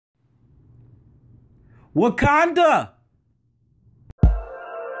Wakanda!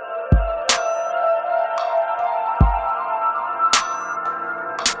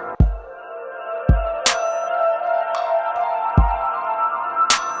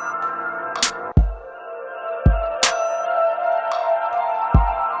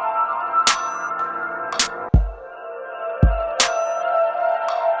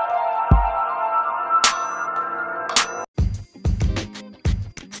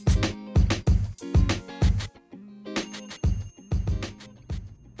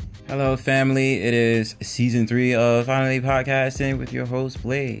 Hello, family. It is season 3 of Finally Podcasting with your host,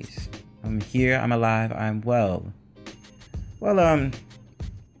 Blaze. I'm here. I'm alive. I'm well. Well,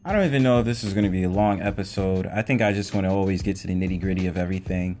 I don't even know if this is going to be a long episode. I think I just want to always get to the nitty-gritty of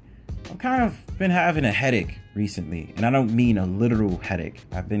everything. I've kind of been having a headache recently, and I don't mean a literal headache.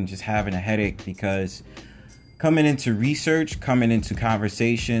 I've been just having a headache because coming into research, coming into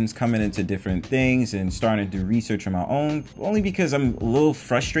conversations, coming into different things and starting to do research on my own, only because I'm a little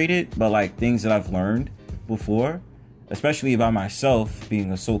frustrated by like things that I've learned before, especially about myself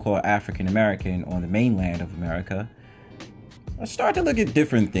being a so-called African American on the mainland of America. I start to look at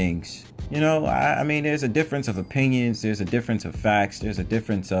different things. You know, I mean, there's a difference of opinions, there's a difference of facts, there's a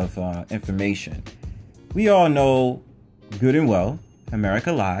difference of information. We all know good and well,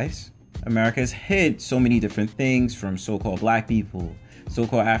 America lies. America has hid so many different things from so-called black people,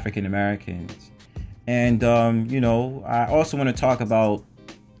 so-called African Americans. And, I also want to talk about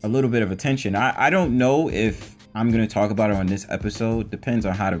a little bit of attention. I don't know if I'm going to talk about it on this episode. Depends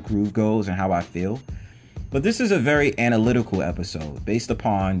on how the groove goes and how I feel. But this is a very analytical episode based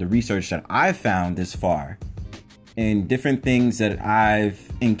upon the research that I've found this far and different things that I've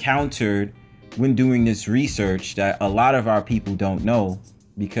encountered when doing this research that a lot of our people don't know,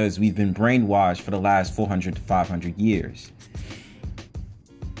 because we've been brainwashed for the last 400 to 500 years.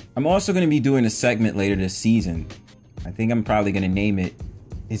 I'm also going to be doing a segment later this season. I think I'm probably going to name it,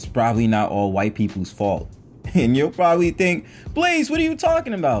 "It's Probably Not All White People's Fault." And you'll probably think, Blaze, what are you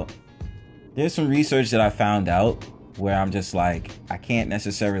talking about? There's some research that I found out where I'm just like, I can't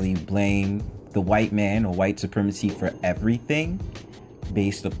necessarily blame the white man or white supremacy for everything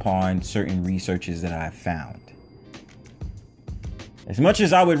based upon certain researches that I've found. As much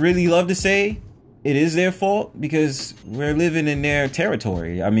as I would really love to say it is their fault because we're living in their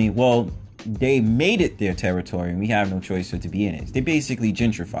territory. I mean, well, they made it their territory and we have no choice but to be in it. They basically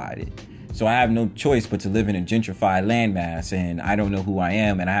gentrified it. So I have no choice but to live in a gentrified landmass, and I don't know who I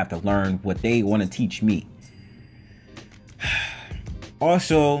am and I have to learn what they want to teach me.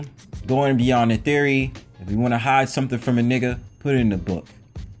 Also, going beyond the theory, if you want to hide something from a nigga, put it in the book.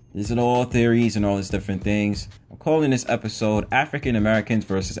 These are all theories and all these different things. I'm calling this episode African Americans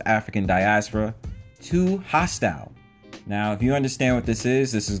versus African Diaspora, Too Hostile. Now, if you understand what this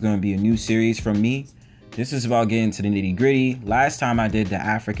is going to be a new series from me. This is about getting to the nitty gritty. Last time I did the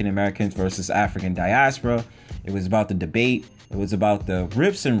African Americans versus African Diaspora, it was about the debate. It was about the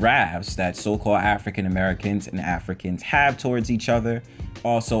riffs and rafts that so-called African Americans and Africans have towards each other.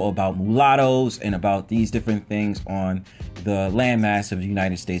 Also about mulattoes and about these different things on the landmass of the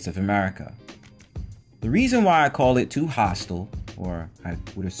United States of America. The reason why I call it Too Hostile, or I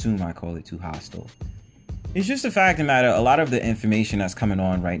would assume I call it Too Hostile, it's just the fact of the matter, a lot of the information that's coming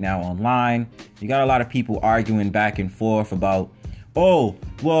on right now online, you got a lot of people arguing back and forth about, oh,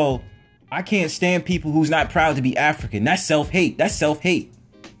 well, I can't stand people who's not proud to be African. That's self-hate. That's self-hate.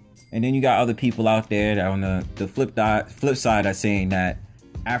 And then you got other people out there that on the flip side are saying that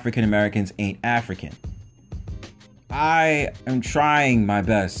African Americans ain't African. I am trying my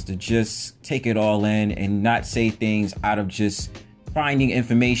best to just take it all in and not say things out of just finding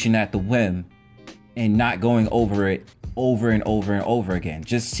information at the whim and not going over it over and over and over again.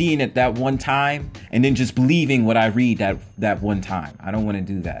 Just seeing it that one time and then just believing what I read that one time. I don't want to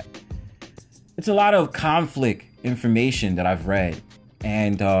do that. It's a lot of conflict information that I've read.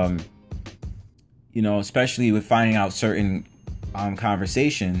 And, especially with finding out certain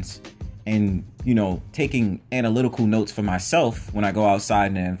conversations and, taking analytical notes for myself when I go outside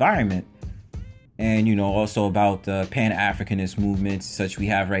in the environment. And, also about the Pan-Africanist movements such we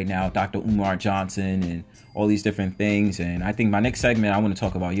have right now, Dr. Umar Johnson and all these different things. And I think my next segment, I want to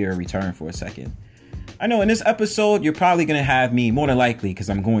talk about Year of Return for a second. I know in this episode, you're probably going to have me, more than likely, because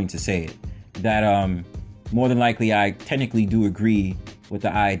I'm going to say it, that more than likely I technically do agree with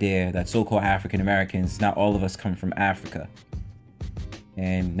the idea that so-called African Americans, not all of us come from Africa.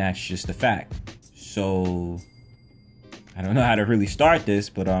 And that's just a fact. So I don't know how to really start this,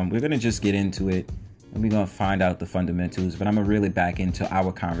 but we're going to just get into it and we're going to find out the fundamentals. But I'm going to really back into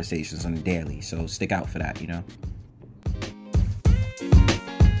our conversations on the daily. So stick out for that,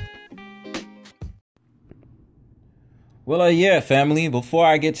 Well, yeah, family. Before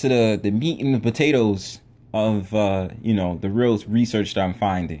I get to the meat and the potatoes of the real research that I'm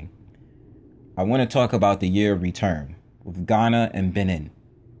finding, I want to talk about the year of return with Ghana and Benin.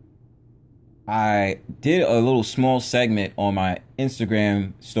 I did a little small segment on my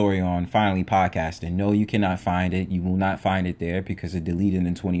Instagram story on Finally Podcasting. No, you cannot find it. You will not find it there because it deleted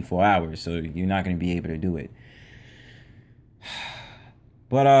in 24 hours. So you're not going to be able to do it.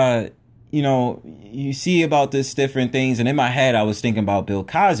 But you see about this different things, and in my head I was thinking about Bill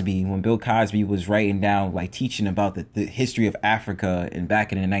Cosby when Bill Cosby was writing down, like, teaching about the history of Africa and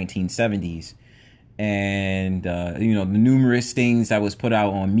back in the 1970s, and the numerous things that was put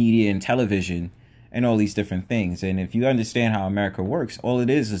out on media and television and all these different things. And if you understand how America works, all it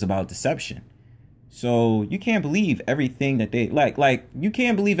is about deception. So you can't believe everything that they like you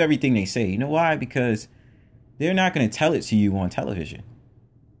can't believe everything they say. You know why? Because they're not going to tell it to you on television.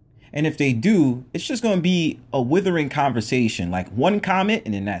 And if they do, it's just going to be a withering conversation, like one comment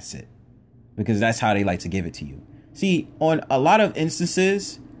and then that's it. Because that's how they like to give it to you. See, on a lot of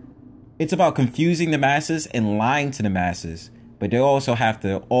instances, it's about confusing the masses and lying to the masses. But they also have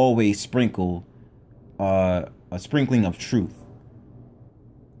to always sprinkle a sprinkling of truth.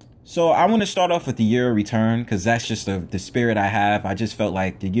 So I want to start off with the year of return because that's just the spirit I have. I just felt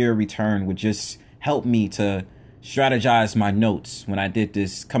like the year of return would just help me to strategize my notes when I did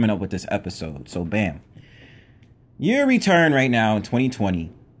this, coming up with this episode. So bam. Year return right now in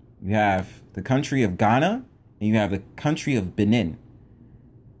 2020. You have the country of Ghana and you have the country of Benin.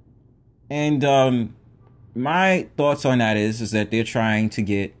 And my thoughts on that is that they're trying to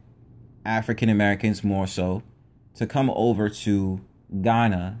get African Americans more so to come over to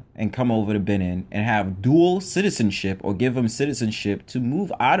Ghana and come over to Benin and have dual citizenship, or give them citizenship to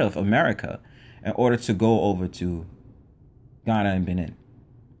move out of America in order to go over to Ghana and Benin.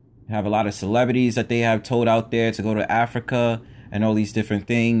 You have a lot of celebrities that they have told out there to go to Africa and all these different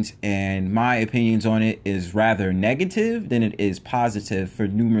things. And my opinions on it is rather negative than it is positive for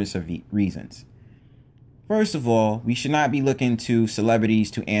numerous of reasons. First of all, we should not be looking to celebrities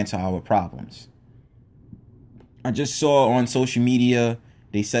to answer our problems. I just saw on social media,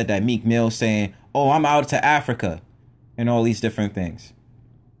 they said that Meek Mill saying, "Oh, I'm out to Africa," and all these different things.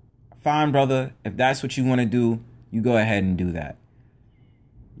 Fine, brother. If that's what you want to do, you go ahead and do that.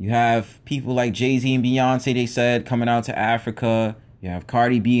 You have people like Jay-Z and Beyonce, they said, coming out to Africa. You have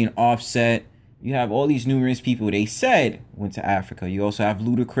Cardi B and Offset. You have all these numerous people they said went to Africa. You also have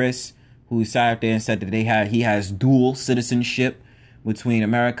Ludacris, who sat up there and said that he has dual citizenship between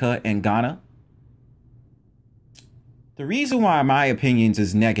America and Ghana. The reason why my opinions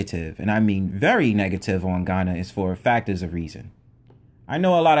is negative, and I mean very negative on Ghana, is for factors of reason. I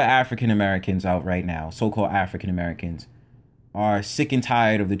know a lot of African Americans out right now, so-called African Americans, are sick and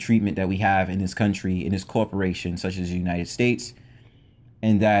tired of the treatment that we have in this country, in this corporation, such as the United States,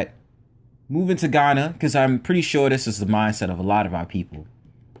 and that moving to Ghana, because I'm pretty sure this is the mindset of a lot of our people,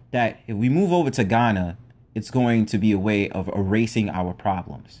 that if we move over to Ghana, it's going to be a way of erasing our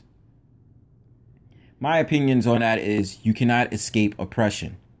problems. My opinions on that is you cannot escape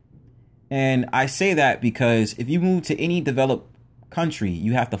oppression. And I say that because if you move to any developed country,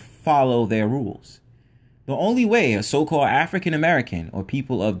 you have to follow their rules. The only way a so-called African American or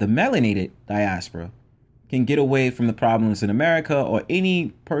people of the melanated diaspora can get away from the problems in America, or any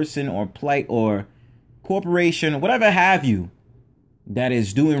person or plight or corporation or whatever have you that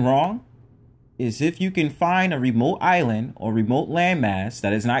is doing wrong, is if you can find a remote island or remote landmass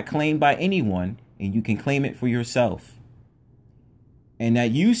that is not claimed by anyone and you can claim it for yourself. And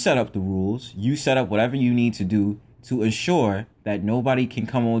that you set up the rules, you set up whatever you need to do to ensure that nobody can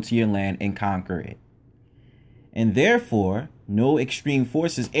come onto your land and conquer it. And therefore, no extreme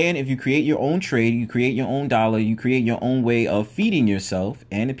forces. And if you create your own trade, you create your own dollar, you create your own way of feeding yourself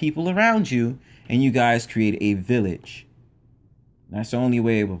and the people around you, and you guys create a village. That's the only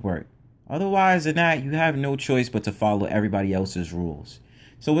way it would work. Otherwise than that, you have no choice but to follow everybody else's rules.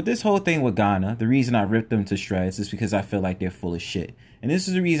 So with this whole thing with Ghana, the reason I ripped them to shreds is because I feel like they're full of shit. And this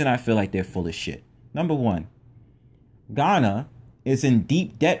is the reason I feel like they're full of shit. Number one, Ghana is in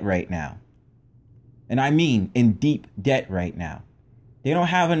deep debt right now. And I mean in deep debt right now. They don't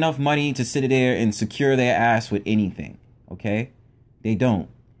have enough money to sit there and secure their ass with anything. Okay? They don't.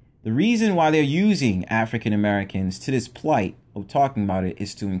 The reason why they're using African Americans to this plight of talking about it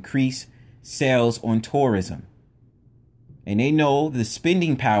is to increase sales on tourism. And they know the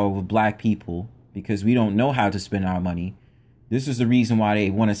spending power of black people, because we don't know how to spend our money. This is the reason why they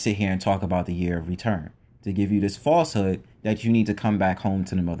want to sit here and talk about the year of return, to give you this falsehood that you need to come back home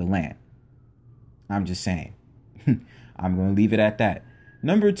to the motherland. I'm just saying. I'm going to leave it at that.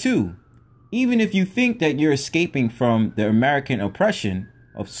 Number two, even if you think that you're escaping from the American oppression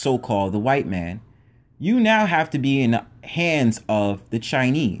of so-called the white man, you now have to be in the hands of the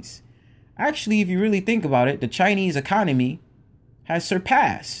Chinese. Actually, if you really think about it, the Chinese economy has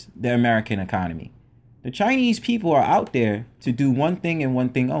surpassed the American economy. The Chinese people are out there to do one thing and one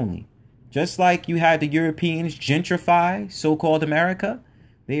thing only. Just like you had the Europeans gentrify so-called America,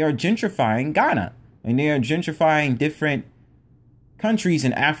 they are gentrifying Ghana, and they are gentrifying different countries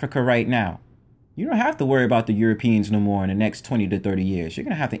in Africa right now. You don't have to worry about the Europeans no more in the next 20 to 30 years. You're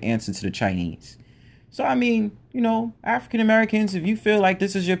going to have to answer to the Chinese. So, I mean, African Americans, if you feel like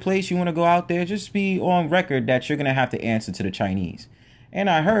this is your place, you want to go out there, just be on record that you're going to have to answer to the Chinese. And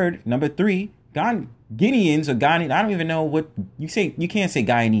I heard, number 3, Guineans or Ghanaians, I don't even know what you say. You can't say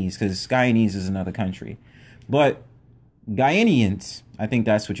Guyanese because Guyanese is another country. But Ghanaians, I think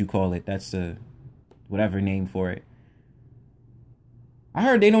that's what you call it. That's the whatever name for it. I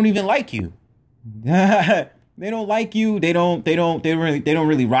heard they don't even like you. They don't like you. They don't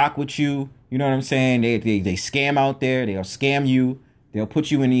really rock with you. You know what I'm saying? They scam out there. They'll scam you. They'll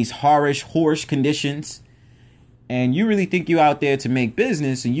put you in these harsh conditions. And you really think you out there to make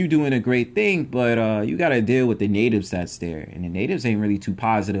business and you doing a great thing, but you got to deal with the natives that's there. And the natives ain't really too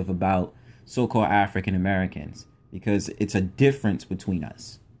positive about so-called African Americans because it's a difference between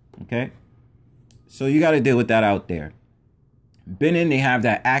us. Okay? So you got to deal with that out there. Benin, they have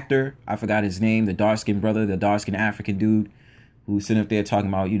that actor. I forgot his name. The dark-skinned brother, the dark-skinned African dude who's sitting up there talking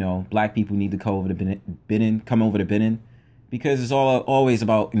about, black people need to come over to Benin. Because it's always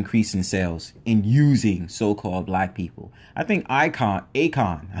about increasing sales and using so-called black people. I think Akon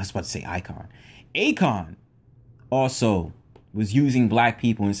also was using black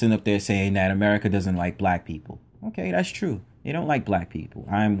people and sitting up there saying that America doesn't like black people. Okay, that's true. They don't like black people.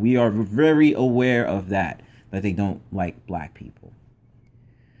 We are very aware of that they don't like black people.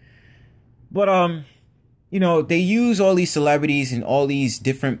 But, they use all these celebrities and all these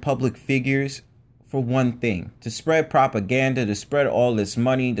different public figures for one thing, to spread propaganda, to spread all this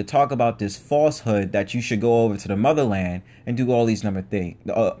money, to talk about this falsehood that you should go over to the motherland and do all these other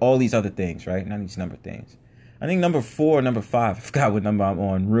things, right? Not these number things. I think number 4 or number 5, I forgot what number I'm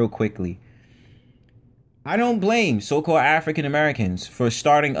on real quickly. I don't blame so-called African Americans for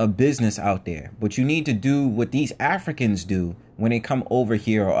starting a business out there, but you need to do what these Africans do when they come over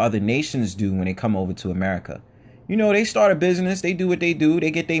here or other nations do when they come over to America. They start a business, they do what they do,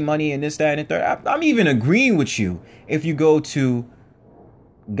 they get their money and this, that, and the third. I'm even agreeing with you if you go to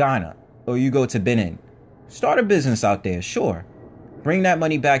Ghana or you go to Benin. Start a business out there, sure. Bring that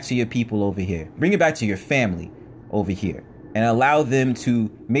money back to your people over here. Bring it back to your family over here. And allow them to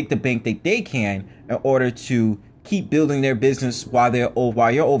make the bank that they can in order to keep building their business while you're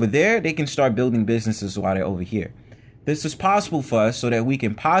over there. They can start building businesses while they're over here. This is possible for us so that we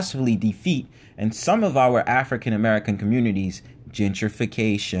can possibly defeat in some of our African American communities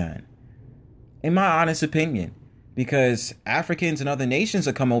gentrification. In my honest opinion, because Africans and other nations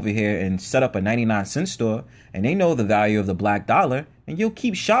will come over here and set up a 99-cent store and they know the value of the black dollar, and you'll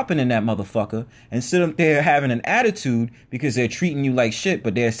keep shopping in that motherfucker and sit up there having an attitude because they're treating you like shit,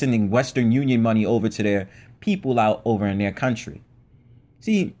 but they're sending Western Union money over to their people out over in their country.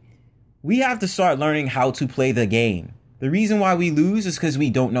 See, we have to start learning how to play the game. The reason why we lose is because we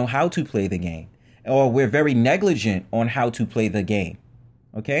don't know how to play the game, or we're very negligent on how to play the game.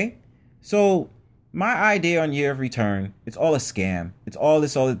 Okay? So my idea on Year of Return, it's all a scam. It's all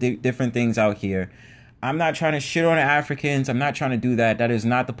the different things out here. I'm not trying to shit on Africans. I'm not trying to do that. That is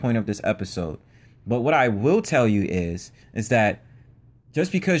not the point of this episode. But what I will tell you is that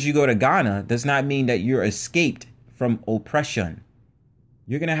just because you go to Ghana does not mean that you're escaped from oppression.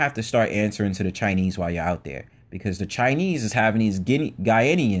 You're going to have to start answering to the Chinese while you're out there. Because the Chinese is having these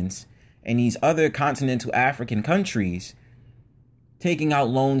Guyanese and these other continental African countries taking out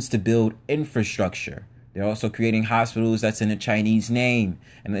loans to build infrastructure. They're also creating hospitals that's in the Chinese name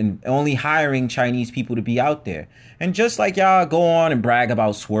and only hiring Chinese people to be out there. And just like y'all go on and brag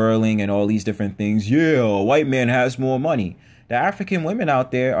about swirling and all these different things, yeah, a white man has more money. The African women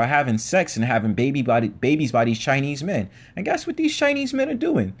out there are having sex and having babies by these Chinese men. And guess what these Chinese men are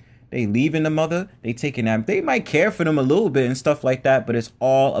doing? They leaving the mother, they taking them. They might care for them a little bit and stuff like that, but it's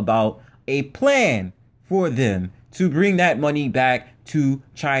all about a plan for them to bring that money back to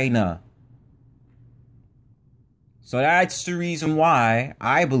China. So that's the reason why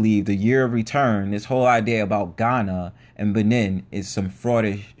I believe the Year of Return, this whole idea about Ghana and Benin, is some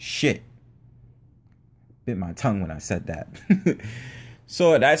fraudish shit. Bit my tongue when I said that.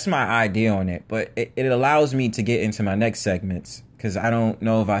 So that's my idea on it. But it allows me to get into my next segments, because I don't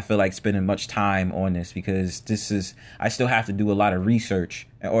know if I feel like spending much time on this, because I still have to do a lot of research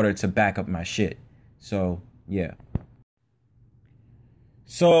in order to back up my shit. So, yeah.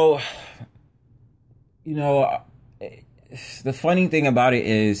 So, the funny thing about it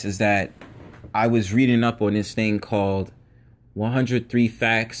is that I was reading up on this thing called 103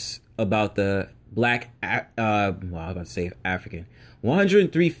 Facts About the Black, I was about to say African.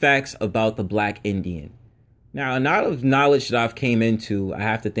 103 Facts About the Black Indian. Now, a lot of knowledge that I've came into, I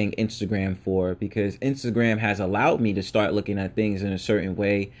have to thank Instagram for, because Instagram has allowed me to start looking at things in a certain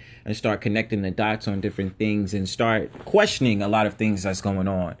way and start connecting the dots on different things and start questioning a lot of things that's going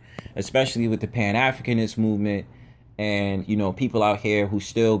on, especially with the Pan-Africanist movement and, people out here who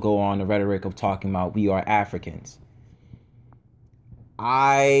still go on the rhetoric of talking about we are Africans.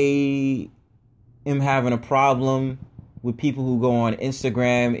 I am having a problem with people who go on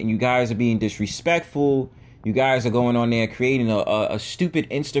Instagram and you guys are being disrespectful. You guys are going on there creating a stupid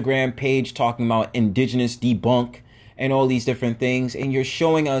Instagram page talking about indigenous debunk and all these different things. And you're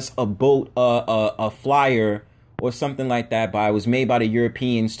showing us a boat, a flyer or something like that was made by the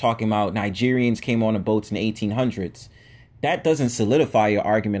Europeans talking about Nigerians came on the boats in the 1800s. That doesn't solidify your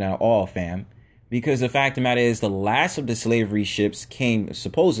argument at all, fam. Because the fact of the matter is the last of the slavery ships came in the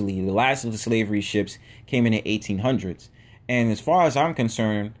 1800s. And as far as I'm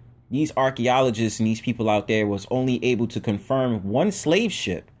concerned, these archaeologists and these people out there was only able to confirm one slave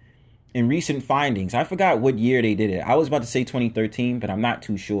ship in recent findings. I forgot what year they did it. I was about to say 2013, but I'm not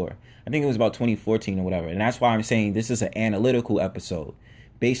too sure. I think it was about 2014 or whatever. And that's why I'm saying this is an analytical episode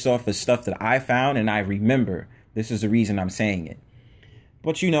based off of stuff that I found and I remember. This is the reason I'm saying it.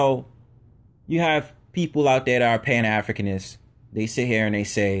 But you have people out there that are Pan-Africanists. They sit here and they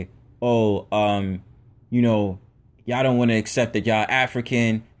say, y'all don't want to accept that y'all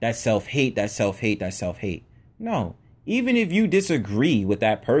African. That's self-hate, that's self-hate, that's self-hate. No, even if you disagree with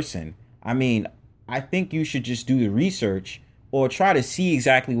that person, I think you should just do the research or try to see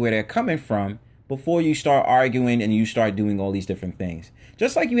exactly where they're coming from before you start arguing and you start doing all these different things.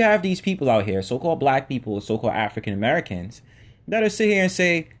 Just like you have these people out here, so-called black people, so-called African Americans, that'll sit here and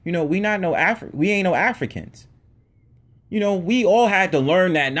say, we ain't no Africans. We all had to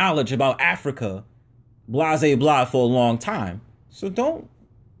learn that knowledge about Africa, blase blah, for a long time. So don't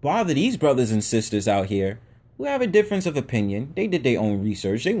bother these brothers and sisters out here who have a difference of opinion. They did their own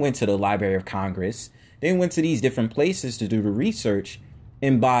research. They went to the Library of Congress. They went to these different places to do the research.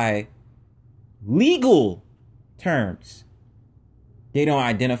 And by legal terms, they don't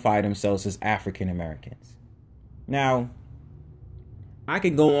identify themselves as African Americans. Now, I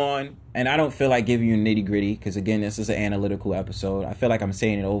could go on, and I don't feel like giving you nitty gritty because, again, this is an analytical episode. I feel like I'm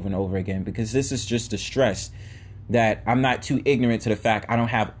saying it over and over again because this is just to stress that I'm not too ignorant to the fact I don't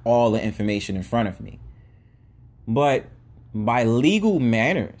have all the information in front of me. But by legal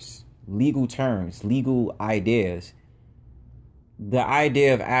manners, legal terms, legal ideas, the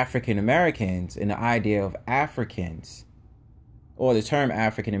idea of African Americans and the idea of Africans, or the term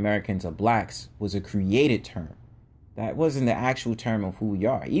African Americans or blacks, was a created term. That wasn't the actual term of who we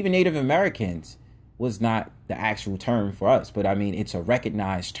are. Even Native Americans was not the actual term for us, but it's a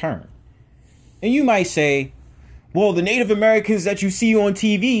recognized term. And you might say, well, the Native Americans that you see on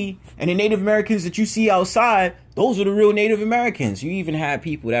TV and the Native Americans that you see outside, those are the real Native Americans. You even had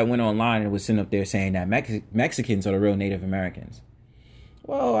people that went online and was sitting up there saying that Mexicans are the real Native Americans.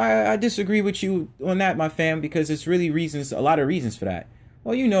 Well, I disagree with you on that, my fam, because it's really a lot of reasons for that.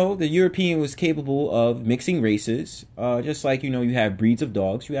 Well, the European was capable of mixing races, just like, you have breeds of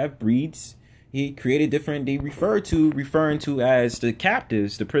dogs, you have breeds. He created different, referring to as the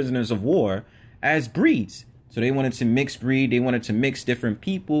captives, the prisoners of war, as breeds. So they wanted to mix breed. They wanted to mix different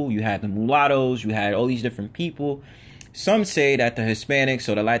people. You had the mulattoes. You had all these different people. Some say that the Hispanics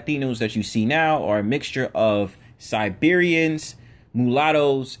or the Latinos that you see now are a mixture of Siberians,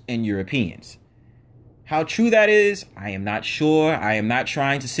 mulattoes, and Europeans. How true that is, I am not sure. I am not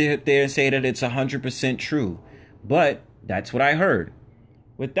trying to sit up there and say that it's 100% true. But that's what I heard.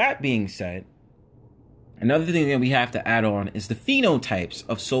 With that being said, another thing that we have to add on is the phenotypes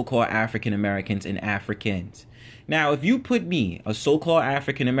of so-called African Americans and Africans. Now, if you put me, a so-called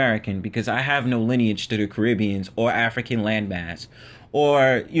African American, because I have no lineage to the Caribbeans or African landmass,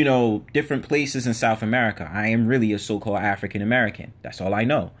 or, different places in South America, I am really a so-called African American. That's all I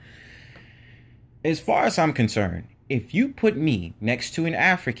know. As far as I'm concerned, if you put me next to an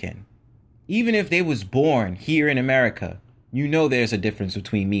African, even if they was born here in America, there's a difference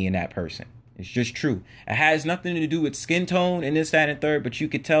between me and that person. It's just true. It has nothing to do with skin tone and this, that, and third, but you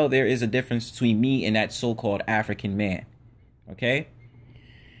could tell there is a difference between me and that so-called African man. Okay?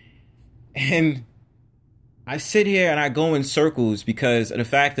 And I sit here and I go in circles because of the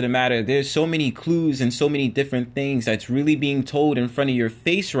fact of the matter, there's so many clues and so many different things that's really being told in front of your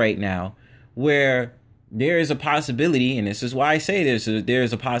face right now, where there is a possibility, and this is why I say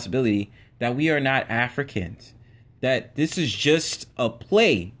there's a possibility that we are not Africans, that this is just a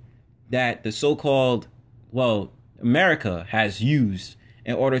play that the so-called, well, America has used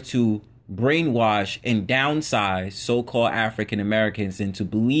in order to brainwash and downsize so-called African Americans into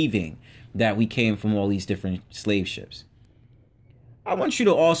believing that we came from all these different slave ships. I want you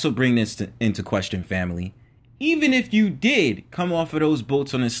to also bring this into question, family. Even if you did come off of those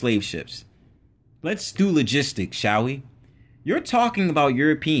boats on the slave ships, let's do logistics, shall we? You're talking about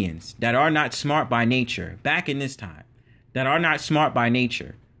Europeans that are not smart by nature, back in this time, that are not smart by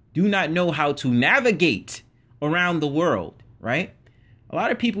nature, do not know how to navigate around the world, right? A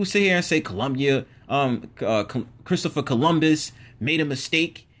lot of people sit here and say Christopher Columbus made a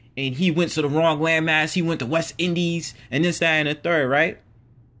mistake and he went to the wrong landmass. He went to West Indies and this, that, and the third, right?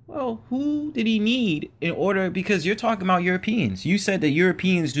 Well, who did he need in order? Because you're talking about Europeans. You said that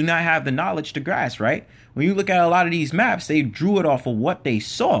Europeans do not have the knowledge to grasp, right? When you look at a lot of these maps, they drew it off of what they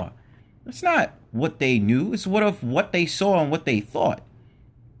saw. It's not what they knew. It's what they saw and what they thought,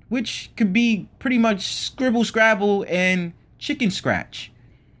 which could be pretty much scribble, scrabble, and chicken scratch.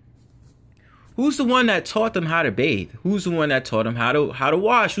 Who's the one that taught them how to bathe? Who's the one that taught them how to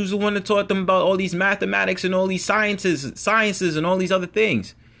wash? Who's the one that taught them about all these mathematics and all these sciences and all these other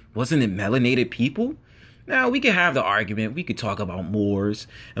things? Wasn't it melanated people? Now, we could have the argument. We could talk about Moors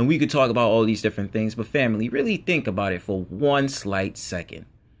and we could talk about all these different things. But family, really think about it for one slight second.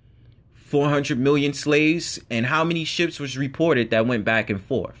 400 million slaves, and how many ships was reported that went back and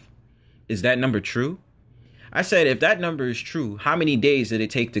forth? Is that number true? I said, if that number is true, how many days did it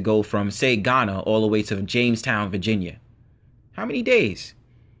take to go from, say, Ghana all the way to Jamestown, Virginia? How many days?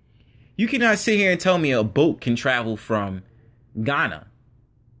 You cannot sit here and tell me a boat can travel from Ghana,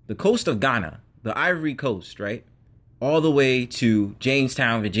 the coast of Ghana, the Ivory Coast, right, all the way to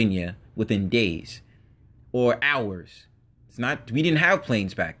Jamestown, Virginia within days or hours. We didn't have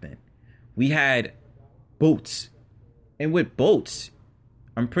planes back then. We had boats. And with boats,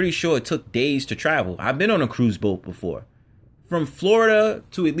 I'm pretty sure it took days to travel. I've been on a cruise boat before. From Florida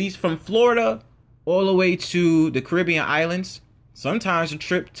all the way to the Caribbean islands, sometimes the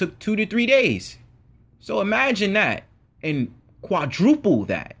trip took 2 to 3 days. So imagine that and quadruple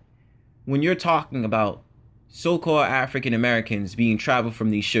that when you're talking about so-called African Americans being traveled from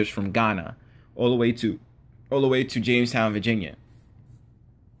these ships from Ghana all the way to Jamestown, Virginia.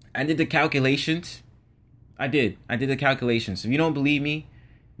 I did the calculations. I did the calculations. If you don't believe me,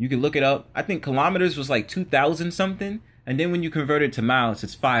 you can look it up. I think kilometers was like 2,000 something. And then when you convert it to miles,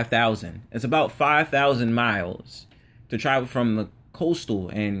 it's 5,000. It's about 5,000 miles to travel from the coastal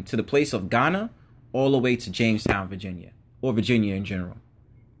and to the place of Ghana all the way to Jamestown, Virginia, or Virginia in general.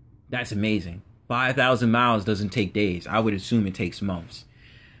 That's amazing. 5,000 miles doesn't take days. I would assume it takes months.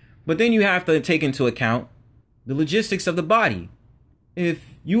 But then you have to take into account the logistics of the body. If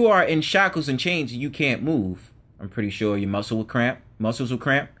you are in shackles and chains and you can't move, I'm pretty sure your muscles will cramp.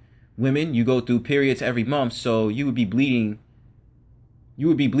 Women, you go through periods every month, so you would be bleeding. You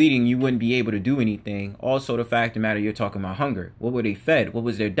wouldn't be able to do anything. Also, the fact of the matter, you're talking about hunger. What were they fed? What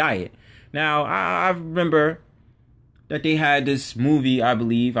was their diet? Now, I remember that they had this movie, I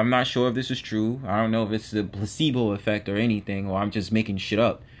believe. I'm not sure if this is true. I don't know if it's the placebo effect or anything, or I'm just making shit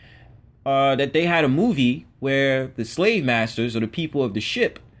up. That they had a movie where the slave masters or the people of the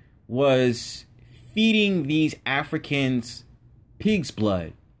ship was feeding these Africans pig's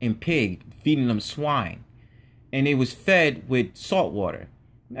blood and feeding them swine. And it was fed with salt water.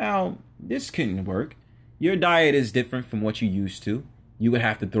 Now, this couldn't work. Your diet is different from what you used to. You would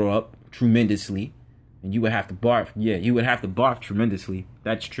have to throw up tremendously. And you would have to barf. Yeah, you would have to barf tremendously.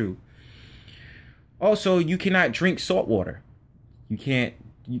 That's true. Also, you cannot drink salt water. You can't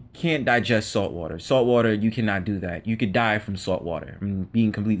digest salt water. Salt water, you cannot do that. You could die from salt water. I'm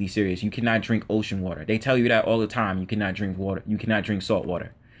being completely serious. You cannot drink ocean water. They tell you that all the time. You cannot drink water. You cannot drink salt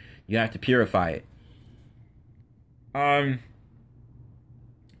water. You have to purify it.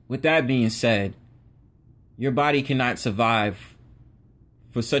 With that being said, your body cannot survive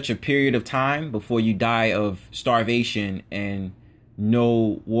for such a period of time before you die of starvation and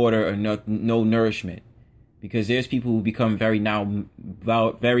no water or no nourishment. Because there's people who become very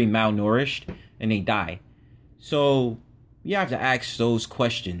malnourished and they die. So we have to ask those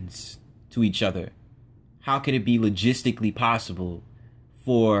questions to each other. How can it be logistically possible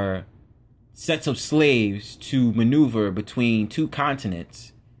for sets of slaves to maneuver between two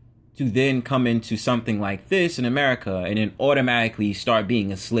continents to then come into something like this in America and then automatically start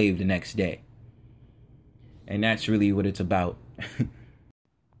being a slave the next day? And that's really what it's about.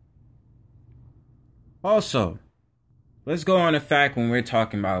 Also, let's go on the fact when we're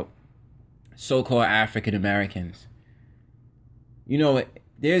talking about so-called African Americans. You know,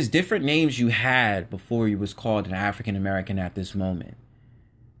 there's different names you had before you was called an African American at this moment.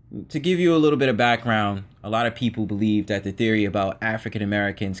 To give you a little bit of background, a lot of people believe that the theory about African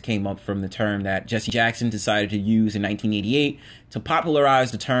Americans came up from the term that Jesse Jackson decided to use in 1988 to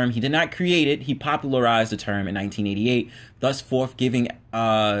popularize the term. He did not create it, he popularized the term in 1988, thus forth giving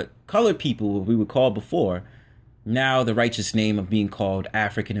colored people, what we would call before, now the righteous name of being called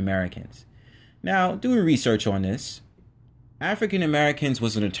African Americans. Now, doing research on this, African Americans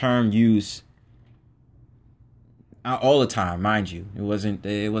wasn't a term used all the time, mind you. It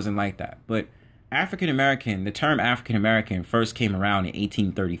wasn't like that. But African American, the term African American first came around in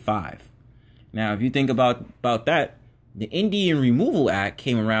 1835. Now, if you think about that, the Indian Removal Act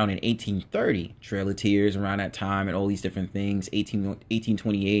came around in 1830. Trail of Tears around that time and all these different things,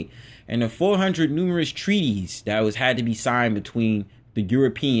 1828. And the 400 numerous treaties that had to be signed between the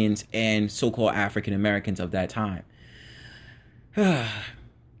Europeans and so-called African Americans of that time. I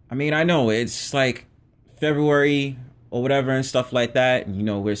mean, I know it's like February or whatever and stuff like that. And, you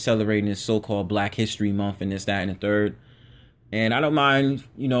know, we're celebrating this so-called Black History Month and this, that, and the third. And I don't mind,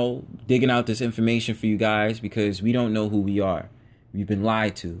 you know, digging out this information for you guys because we don't know who we are. We've been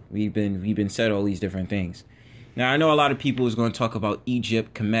lied to. We've been said all these different things. Now, I know a lot of people is going to talk about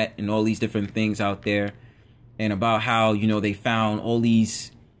Egypt, Kemet, and all these different things out there. And about how, you know, they found all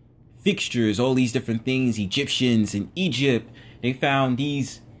these fixtures, all these different things, Egyptians in Egypt. They found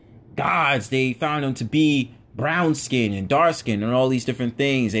these gods. They found them to be brown skin and dark skin and all these different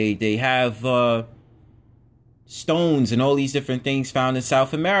things. They have stones and all these different things found in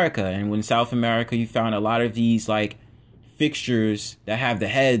South America. And when South America, you found a lot of these like fixtures that have the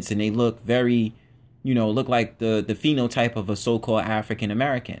heads and they look very, you know, look like the phenotype of a so-called African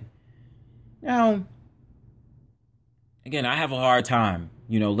American. Now, again, I have a hard time,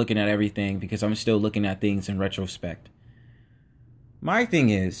 you know, looking at everything because I'm still looking at things in retrospect. My thing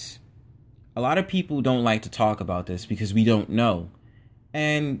is, a lot of people don't like to talk about this because we don't know.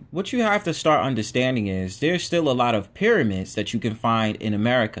 And what you have to start understanding is there's still a lot of pyramids that you can find in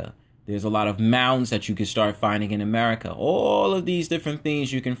America. There's a lot of mounds that you can start finding in America. All of these different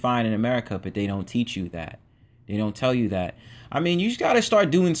things you can find in America, but they don't teach you that. They don't tell you that. I mean, you just got to start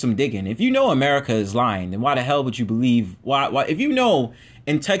doing some digging. If you know America is lying, then why the hell would you believe? Why? If you know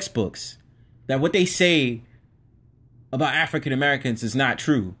in textbooks that what they say about African Americans is not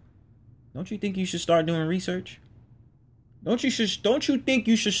true, don't you think you should start doing research? Don't you think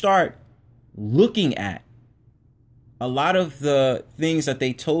you should start looking at a lot of the things that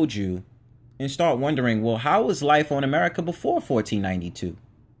they told you and start wondering, well, how was life on America before 1492?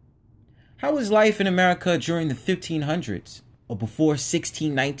 How was life in America during the 1500s or before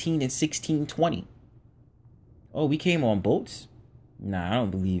 1619 and 1620? Oh, we came on boats? Nah, I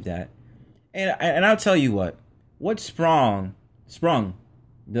don't believe that. And I'll tell you what sprung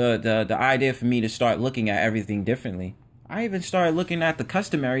the idea for me to start looking at everything differently. I even started looking at the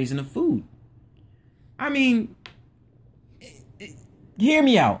customaries in the food. I mean, hear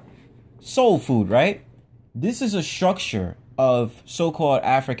me out. Soul food, right? This is a structure of so-called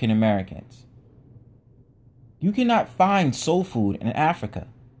African Americans. You cannot find soul food in Africa.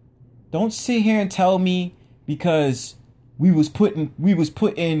 Don't sit here and tell me because we was put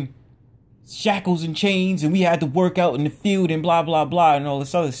in shackles and chains and we had to work out in the field and blah blah blah and all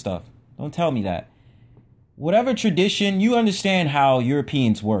this other stuff. Don't tell me that. Whatever tradition, you understand how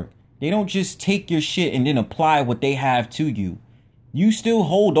Europeans work. They don't just take your shit and then apply what they have to you. You still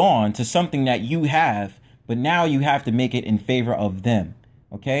hold on to something that you have, but now you have to make it in favor of them.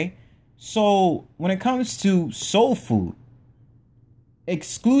 Okay? So when it comes to soul food,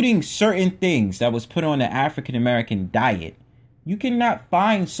 excluding certain things that was put on the African American diet, you cannot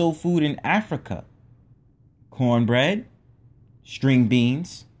find soul food in Africa. Cornbread, string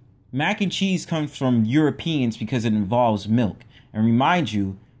beans, mac and cheese comes from Europeans because it involves milk. And remind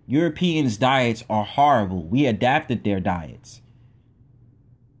you, Europeans' diets are horrible. We adapted their diets.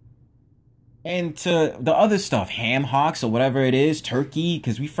 And to the other stuff, ham hocks or whatever it is, turkey,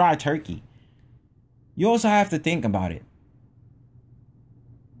 because we fry turkey. You also have to think about it.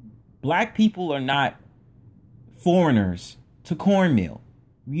 Black people are not foreigners to cornmeal.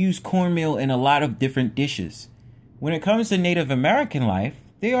 We use cornmeal in a lot of different dishes. When it comes to Native American life,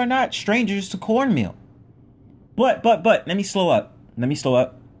 they are not strangers to cornmeal. But, let me slow up.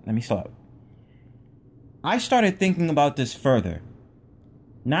 I started thinking about this further.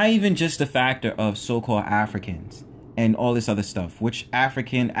 Not even just the factor of so-called Africans. and all this other stuff. Which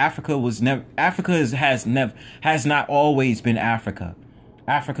Africa was never. Has not always been Africa.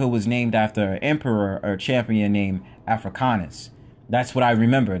 Africa was named after an emperor or champion named Africanus. That's what I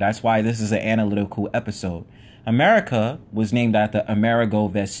remember. That's why this is an analytical episode. America was named after Amerigo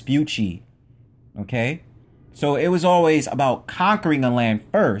Vespucci. Okay? So it was always about conquering a land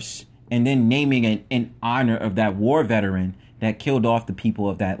first and then naming it in honor of that war veteran that killed off the people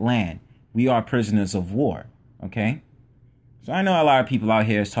of that land. We are prisoners of war. Okay? So I know a lot of people out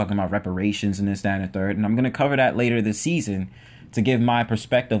here is talking about reparations and this, that, and the third, and I'm going to cover that later this season to give my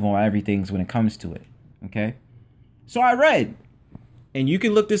perspective on everything when it comes to it. Okay? So I read, and you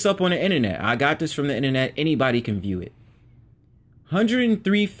can look this up on the internet. I got this from the internet. Anybody can view it.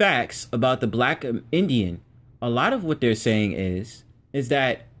 103 facts about the Black Indian. A lot of what they're saying is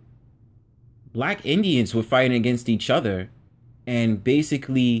that Black Indians were fighting against each other and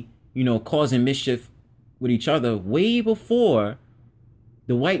basically, causing mischief with each other way before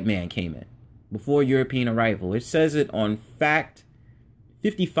the white man came in, before European arrival. It says it on Fact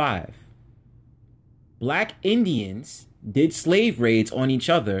 55. Black Indians did slave raids on each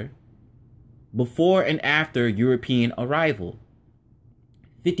other before and after European arrival.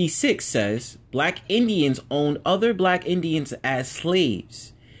 56 says Black Indians owned other Black Indians as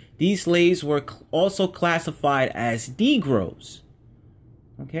slaves. These slaves were also classified as Negroes.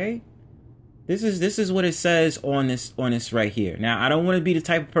 Okay? This is what it says on this right here. Now, I don't want to be the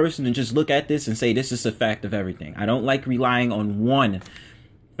type of person to just look at this and say this is a fact of everything. I don't like relying on one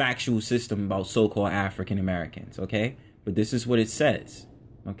factual system about so-called African Americans, okay? But this is what it says,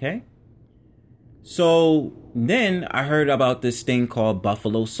 okay? So then I heard about this thing called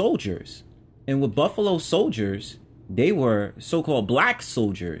Buffalo Soldiers. And with Buffalo Soldiers, they were so-called black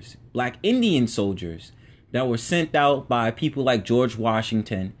soldiers, Black Indian soldiers that were sent out by people like George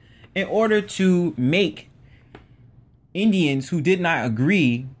Washington in order to make Indians who did not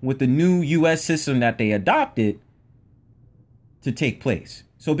agree with the new U.S. system that they adopted to take place.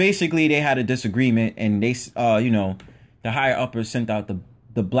 So basically they had a disagreement, and they, the higher uppers sent out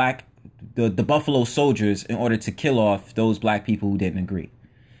the Buffalo Soldiers in order to kill off those black people who didn't agree.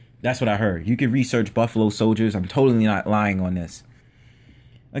 That's what I heard. You can research Buffalo Soldiers. I'm totally not lying on this.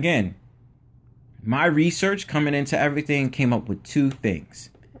 Again, my research coming into everything came up with two things.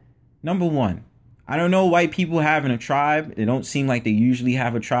 Number one, I don't know white people having a tribe. They don't seem like they usually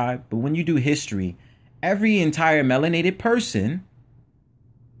have a tribe. But when you do history, every entire melanated person,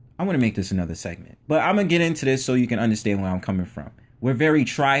 I'm going to make this another segment, but I'm going to get into this so you can understand where I'm coming from. We're very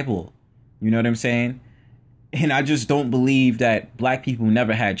tribal. You know what I'm saying? And I just don't believe that black people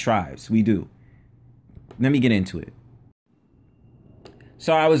never had tribes. We do. Let me get into it.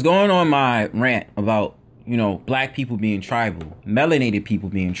 So I was going on my rant about, black people being tribal, melanated people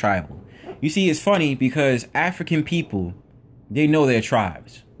being tribal. You see, it's funny because African people, they know their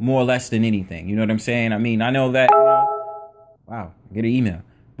tribes more or less than anything. You know what I'm saying? I mean, I know that, wow, I get an email.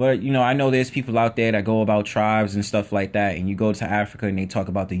 But, I know there's people out there that go about tribes and stuff like that. And you go to Africa and they talk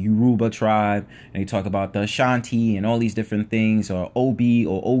about the Yoruba tribe. And they talk about the Ashanti and all these different things. Or Obi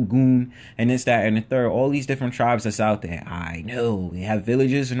or Ogun and this, that, and the third. All these different tribes that's out there. I know. They have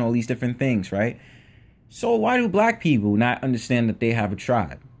villages and all these different things, right? So why do black people not understand that they have a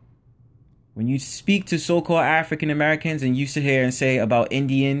tribe? When you speak to so-called African Americans and you sit here and say about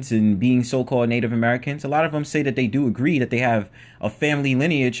Indians and being so-called Native Americans, a lot of them say that they do agree that they have a family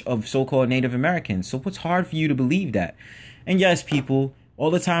lineage of so-called Native Americans. So what's hard for you to believe that? And yes, people, all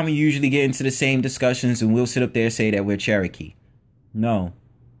the time we usually get into the same discussions and we'll sit up there and say that we're Cherokee. No.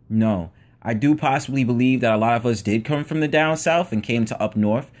 I do possibly believe that a lot of us did come from the down south and came to up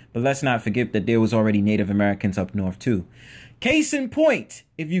north, but let's not forget that there was already Native Americans up north too. Case in point,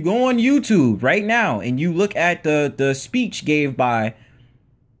 if you go on YouTube right now and you look at the speech gave by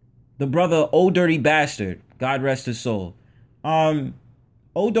the brother Old Dirty Bastard, God rest his soul. Old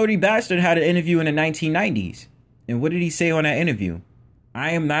Dirty Bastard had an interview in the 1990s. And what did he say on that interview?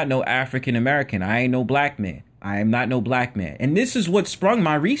 I am not no African American. I ain't no black man. I am not no black man. And this is what sprung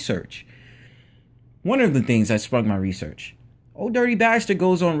my research. One of the things that sprung my research. Old Dirty Bastard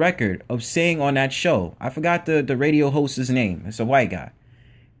goes on record of saying on that show, I forgot the radio host's name. It's a white guy.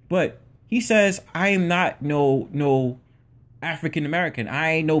 But he says, I am not no African American.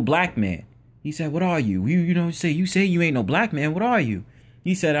 I ain't no black man. He said, what are you? You say you ain't no black man. What are you?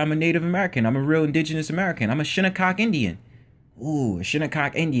 He said, I'm a Native American. I'm a real indigenous American. I'm a Shinnecock Indian. Ooh, a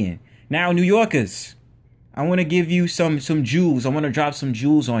Shinnecock Indian. Now, New Yorkers, I want to give you some jewels. I want to drop some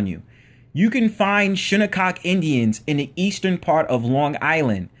jewels on you. You can find Shinnecock Indians in the eastern part of Long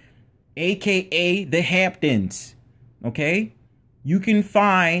Island, a.k.a. the Hamptons, okay? You can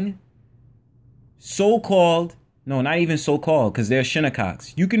find so-called No, not even so-called, because they're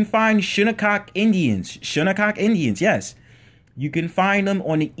Shinnecox. You can find Shinnecock Indians, yes. You can find them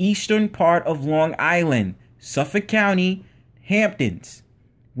on the eastern part of Long Island, Suffolk County, Hamptons.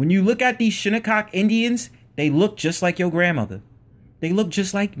 When you look at these Shinnecock Indians, they look just like your grandmother. They look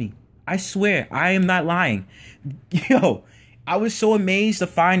just like me. I swear, I am not lying. Yo, I was so amazed to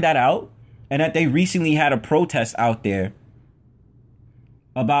find that out, and that they recently had a protest out there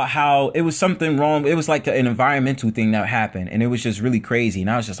about how it was something wrong. It was like an environmental thing that happened, and it was just really crazy. And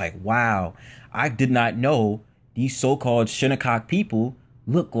I was just like, wow, I did not know these so-called Shinnecock people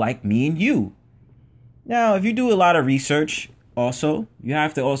look like me and you. Now, if you do a lot of research, also, you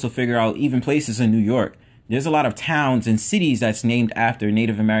have to also figure out even places in New York. There's a lot of towns and cities that's named after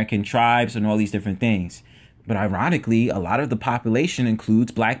Native American tribes and all these different things. But ironically, a lot of the population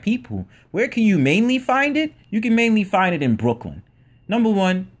includes black people. Where can you mainly find it? You can mainly find it in Brooklyn. Number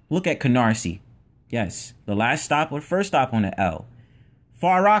one, look at Canarsie. Yes, the last stop or first stop on the L.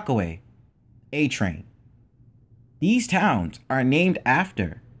 Far Rockaway, A-Train. These towns are named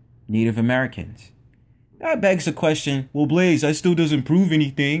after Native Americans. That begs the question, well, Blaze, that still doesn't prove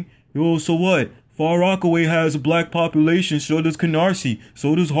anything. Yo, so what? Far Rockaway has a black population, so does Canarsie,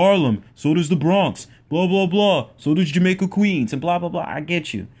 so does Harlem, so does the Bronx, blah, blah, blah, so does Jamaica, Queens, and blah, blah, blah. I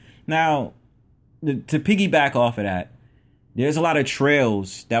get you. Now, to piggyback off of that, there's a lot of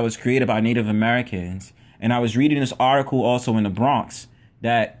trails that was created by Native Americans, and I was reading this article also in the Bronx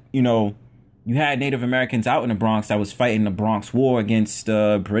that, you know, you had Native Americans out in the Bronx that was fighting the Bronx War against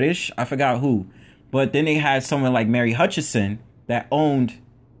the British. I forgot who. But then they had someone like Mary Hutchinson that owned,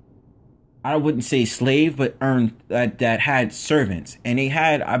 I wouldn't say slave, but earned that had servants. And they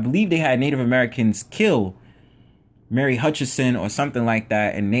had, I believe they had Native Americans kill Mary Hutchinson or something like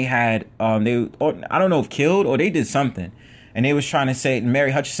that. And they had, I don't know if killed or they did something. And they was trying to say,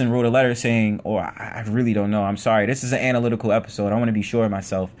 Mary Hutchinson wrote a letter saying, or I really don't know. I'm sorry. This is an analytical episode. I want to be sure of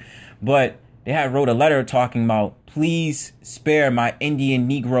myself. But they had wrote a letter talking about, please spare my Indian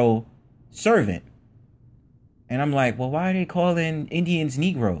Negro servant. And I'm like, well, why are they calling Indians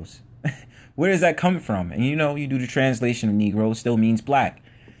Negroes? Where does that come from? And you know, you do the translation of Negro, still means black.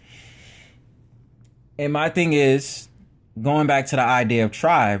 And my thing is, going back to the idea of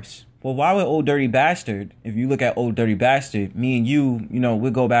tribes, well, why would Old Dirty Bastard, if you look at Old Dirty Bastard, me and you know,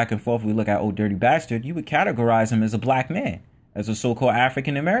 we'll go back and forth, we look at Old Dirty Bastard, you would categorize him as a black man, as a so-called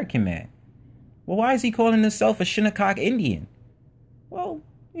African American man. Well, why is he calling himself a Shinnecock Indian? Well,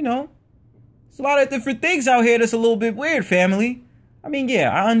 you know, there's a lot of different things out here that's a little bit weird, family. I mean, yeah,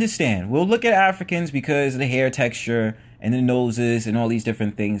 I understand. We'll look at Africans because of the hair texture and the noses and all these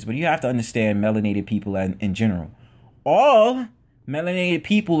different things. But you have to understand melanated people in general. All melanated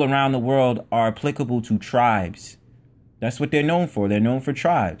people around the world are applicable to tribes. That's what they're known for. They're known for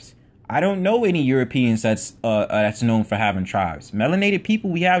tribes. I don't know any Europeans that's known for having tribes. Melanated people,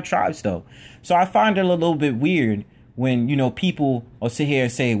 we have tribes, though. So I find it a little bit weird when, you know, people will sit here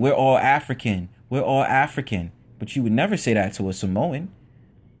and say, we're all African. We're all African. But you would never say that to a Samoan.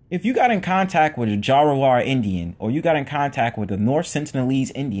 If you got in contact with a Jarawar Indian or you got in contact with a North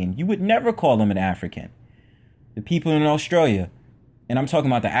Sentinelese Indian, you would never call them an African. The people in Australia, and I'm talking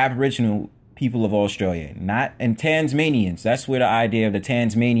about the Aboriginal people of Australia, not and Tasmanians. That's where the idea of the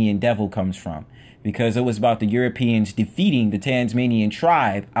Tasmanian devil comes from, because it was about the Europeans defeating the Tasmanian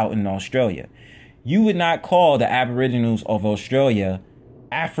tribe out in Australia. You would not call the Aboriginals of Australia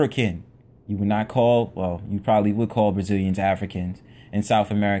African. You would not call, well, you probably would call Brazilians Africans and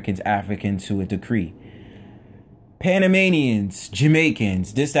South Americans African to a degree. Panamanians,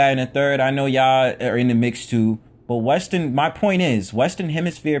 Jamaicans, this, that, and the third. I know y'all are in the mix too. But my point is, Western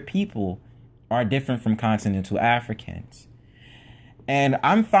Hemisphere people are different from continental Africans. And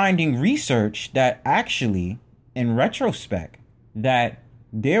I'm finding research that actually, in retrospect, that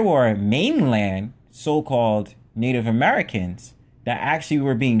there were mainland so-called Native Americans that actually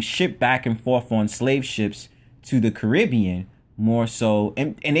were being shipped back and forth on slave ships to the Caribbean more so.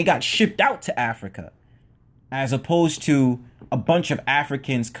 And they got shipped out to Africa as opposed to a bunch of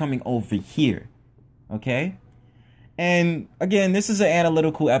Africans coming over here. Okay? And again, this is an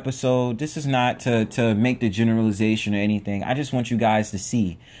analytical episode. This is not to make the generalization or anything. I just want you guys to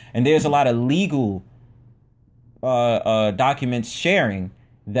see. And there's a lot of legal documents sharing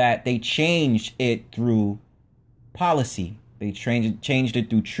that they changed it through policy. They changed it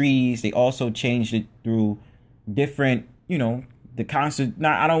through trees. They also changed it through different, you know,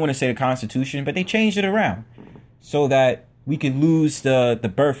 I don't want to say the Constitution, but they changed it around so that we could lose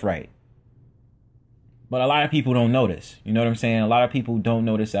the birthright. But a lot of people don't notice. You know what I'm saying? A lot of people don't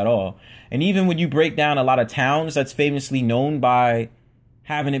notice at all. And even when you break down a lot of towns that's famously known by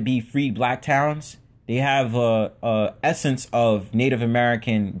having it be free black towns, They have a essence of Native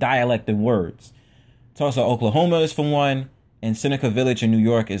American dialect and words. Tulsa, Oklahoma is from one, and Seneca Village in New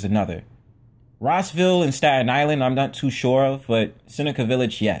York is another. Rossville and Staten Island, I'm not too sure of, but Seneca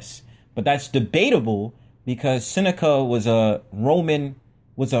Village, yes. But that's debatable because Seneca was a Roman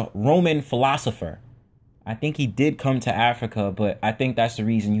philosopher. I think he did come to Africa, but I think that's the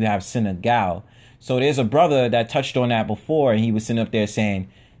reason you have Senegal. So there's a brother that touched on that before, and he was sitting up there saying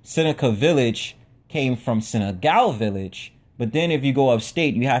Seneca Village came from Senegal Village. But then if you go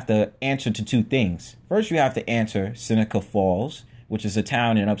upstate, you have to answer to two things. First, you have to answer Seneca Falls, which is a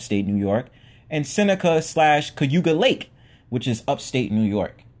town in upstate New York, and Seneca/Cayuga Lake, which is upstate New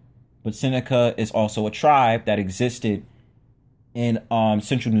York. But Seneca is also a tribe that existed in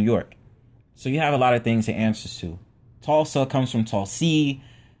central New York. So you have a lot of things to answer to. Tulsa comes from Tulsi,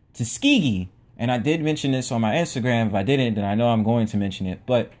 Tuskegee. And I did mention this on my Instagram. If I didn't, then I know I'm going to mention it.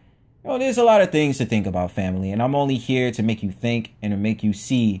 But, there's a lot of things to think about, family. And I'm only here to make you think and to make you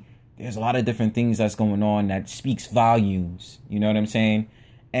see there's a lot of different things that's going on that speaks volumes. You know what I'm saying?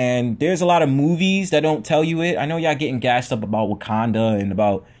 And there's a lot of movies that don't tell you it. I know y'all getting gassed up about Wakanda and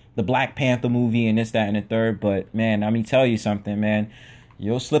about the Black Panther movie and this, that, and the third. But, man, let me tell you something, man.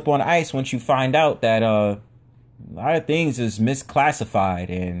 You'll slip on ice once you find out that a lot of things is misclassified,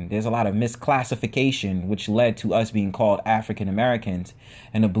 and there's a lot of misclassification, which led to us being called African Americans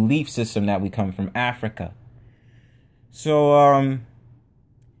and a belief system that we come from Africa. So,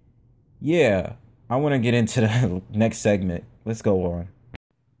 yeah, I want to get into the next segment. Let's go on.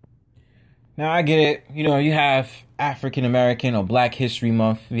 Now, I get it. You have African American or Black History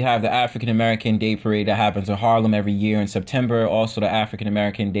Month. We have the African American Day Parade that happens in Harlem every year in September. Also, the African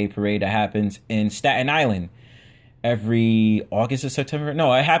American Day Parade that happens in Staten Island every August or September.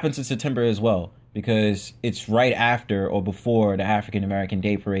 No, it happens in September as well because it's right after or before the African American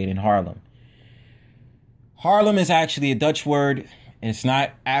Day Parade in Harlem. Harlem is actually a Dutch word. It's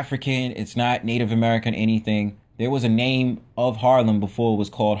not African. It's not Native American, anything. There was a name of Harlem before it was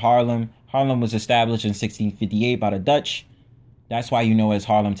called Harlem. Harlem was established in 1658 by the Dutch. That's why you know it as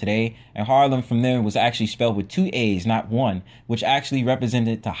Harlem today. And Harlem from there was actually spelled with two A's, not one, which actually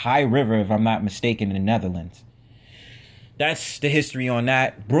represented the High River, if I'm not mistaken, in the Netherlands. That's the history on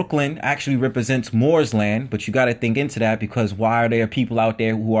that. Brooklyn actually represents Moors land, but you got to think into that because why are there people out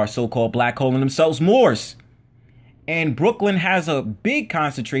there who are so-called black calling themselves Moors? And Brooklyn has a big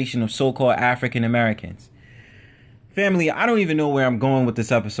concentration of so-called African Americans. Family, I don't even know where I'm going with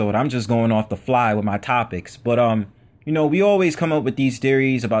this episode. I'm just going off the fly with my topics. But, we always come up with these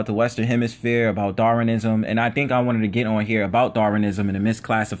theories about the Western Hemisphere, about Darwinism. And I think I wanted to get on here about Darwinism and the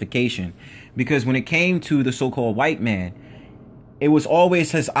misclassification. Because when it came to the so-called white man, it was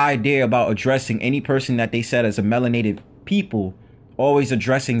always his idea about addressing any person that they said as a melanated people, always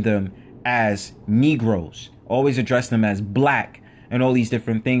addressing them as Negroes, always address them as black and all these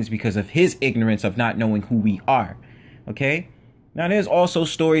different things because of his ignorance of not knowing who we are. Okay. Now, there's also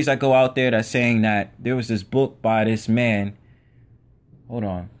stories that go out there that's saying that there was this book by this man. Hold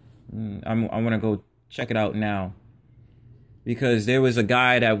on. I want to go check it out now. Because there was a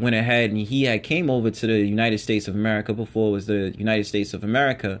guy that went ahead and he had came over to the United States of America before it was the United States of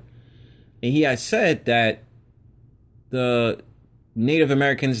America. And he had said that the Native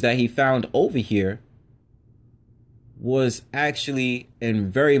Americans that he found over here was actually,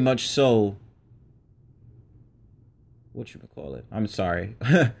 and very much so, I'm sorry.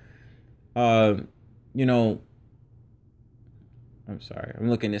 I'm sorry. I'm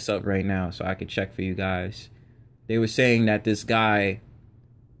looking this up right now so I can check for you guys. They were saying that this guy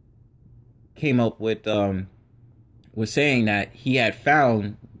came up with, was saying that he had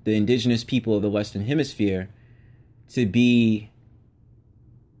found the indigenous people of the Western Hemisphere to be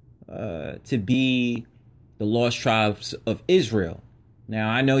the lost tribes of Israel. Now,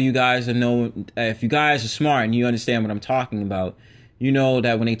 I know you guys if you guys are smart and you understand what I'm talking about, you know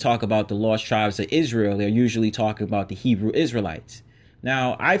that when they talk about the lost tribes of Israel, they're usually talking about the Hebrew Israelites.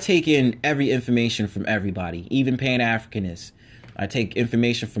 Now, I take in every information from everybody, even Pan-Africanists. I take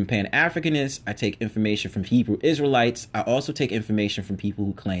information from Pan-Africanists. I take information from Hebrew Israelites. I also take information from people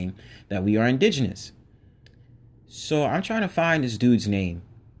who claim that we are indigenous. So I'm trying to find this dude's name.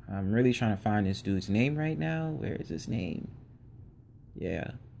 I'm really trying to find this dude's name right now. Where is his name?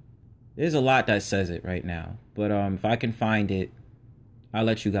 Yeah. There's a lot that says it right now. But if I can find it, I'll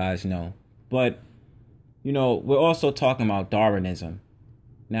let you guys know. But, we're also talking about Darwinism.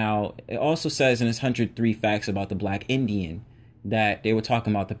 Now, it also says in its 103 facts about the Black Indian that they were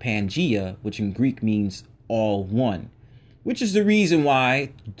talking about the Pangea, which in Greek means all one, which is the reason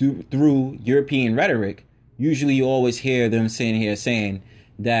why through European rhetoric, usually you always hear them saying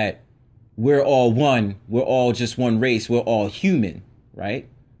that we're all one. We're all just one race. We're all human, right?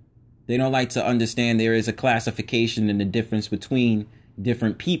 They don't like to understand there is a classification and a difference between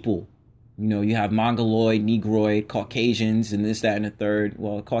different people. You know, you have Mongoloid, Negroid, Caucasians, and this, that, and the third.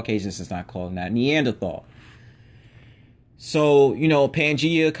 Well, Caucasians is not called that. Neanderthal. So, you know,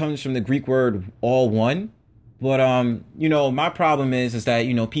 Pangea comes from the Greek word all one. But, you know, my problem is that,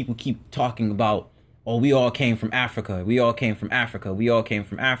 you know, people keep talking about, oh, we all came from Africa. We all came from Africa. We all came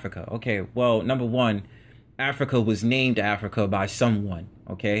from Africa. Okay, well, number one, Africa was named Africa by someone,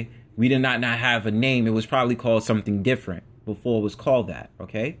 okay? We did not have a name. It was probably called something different before it was called that,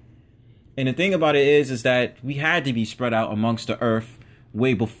 okay? And the thing about it is that we had to be spread out amongst the earth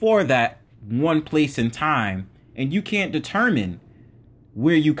way before that one place in time. And you can't determine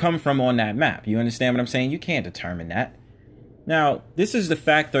where you come from on that map. You understand what I'm saying? You can't determine that. Now, this is the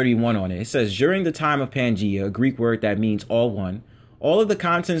fact 31 on it. It says, during the time of Pangea, a Greek word that means all one, all of the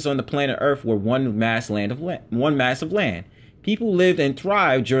continents on the planet Earth were one massive land. People lived and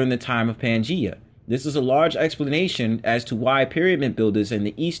thrived during the time of Pangea. This is a large explanation as to why pyramid builders in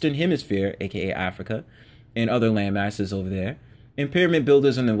the Eastern Hemisphere, aka Africa, and other land masses over there, and pyramid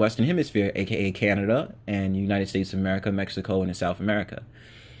builders in the Western Hemisphere, aka Canada and United States of America, Mexico, and South America,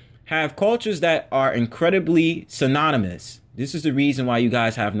 have cultures that are incredibly synonymous. This is the reason why you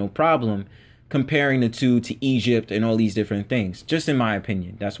guys have no problem comparing the two to Egypt and all these different things, just in my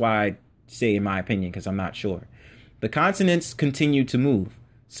opinion. That's why I say in my opinion, because I'm not sure. The continents continue to move.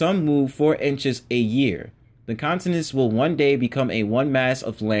 Some move 4 inches a year. The continents will one day become a one mass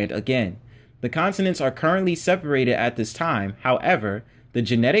of land again. The continents are currently separated at this time. However, the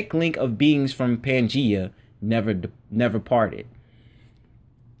genetic link of beings from Pangea never parted.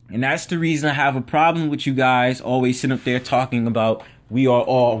 And that's the reason I have a problem with you guys always sitting up there talking about we are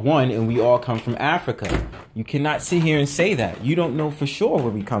all one and we all come from Africa. You cannot sit here and say that. You don't know for sure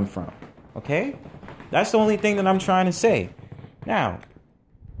where we come from. Okay? That's the only thing that I'm trying to say. Now,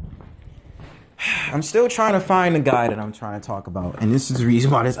 I'm still trying to find the guy that I'm trying to talk about. And this is the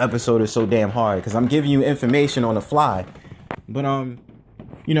reason why this episode is so damn hard. Because I'm giving you information on the fly. But,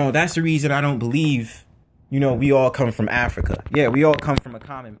 you know, that's the reason I don't believe, you know, we all come from Africa. Yeah, we all come from a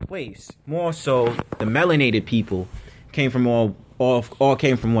common place. More so, the melanated people came from all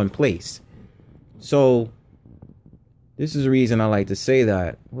came from one place. So, this is the reason I like to say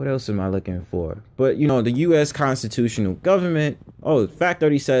that. What else am I looking for? But, you know, the U.S. constitutional government. Oh, fact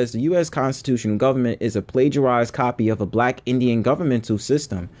 30 says the U.S. constitutional government is a plagiarized copy of a black Indian governmental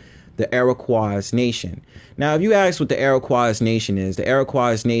system, the Iroquois Nation. Now, if you ask what the Iroquois Nation is, the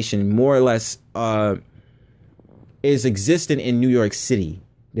Iroquois Nation more or less is existent in New York City.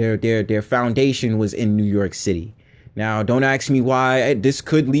 Their foundation was in New York City. Now, don't ask me why. This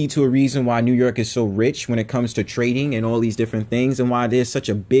could lead to a reason why New York is so rich when it comes to trading and all these different things, and why there's such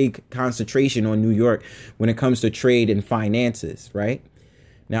a big concentration on New York when it comes to trade and finances, right?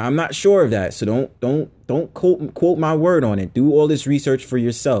 Now, I'm not sure of that, so don't quote my word on it. Do all this research for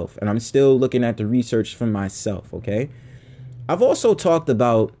yourself, and I'm still looking at the research for myself, okay? I've also talked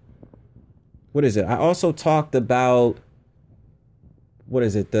about I also talked about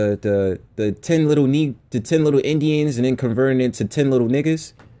the 10 little Indians and then converting it to 10 little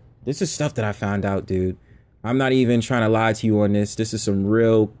niggas. This is stuff that I found out, dude. I'm not even trying to lie to you on this. This is some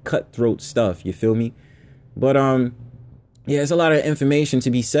real cutthroat stuff. You feel me? But, yeah, there's a lot of information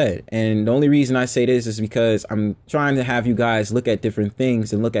to be said. And the only reason I say this is because I'm trying to have you guys look at different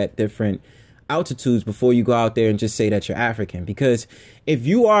things and look at different altitudes before you go out there and just say that you're African. Because if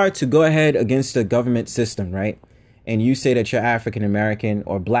you are to go ahead against the government system, right, and you say that you're African American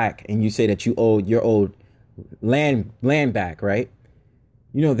or black, and you say that you owe your old land back, right?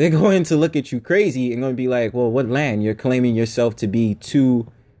 You know, they're going to look at you crazy and going to be like, well, what land? You're claiming yourself to be 2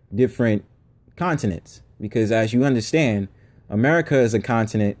 different continents. Because as you understand, America is a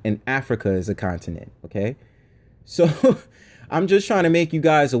continent and Africa is a continent, okay? So I'm just trying to make you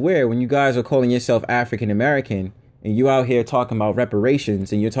guys aware, when you guys are calling yourself African American and you out here talking about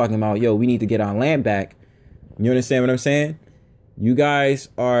reparations and you're talking about, yo, we need to get our land back. You understand what I'm saying? You guys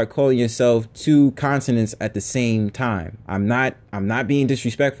are calling yourself 2 continents at the same time. I'm not being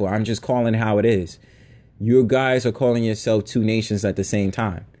disrespectful. I'm just calling it how it is. You guys are calling yourself 2 nations at the same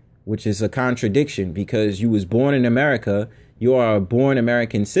time, which is a contradiction, because you was born in America. You are a born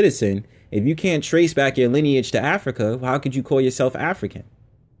American citizen. If you can't trace back your lineage to Africa, how could you call yourself African?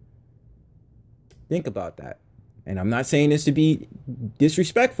 Think about that. And I'm not saying this to be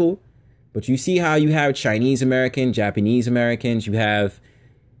disrespectful, but you see how you have Chinese American, Japanese Americans, you have,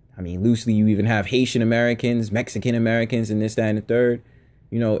 I mean, loosely, you even have Haitian Americans, Mexican Americans, and this, that, and the third.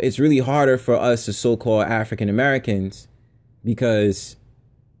 You know, it's really harder for us, the so-called African Americans, because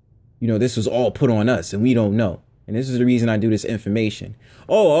this was all put on us and we don't know. And this is the reason I do this information.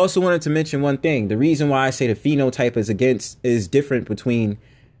 Oh, I also wanted to mention one thing. The reason why I say the phenotype is different between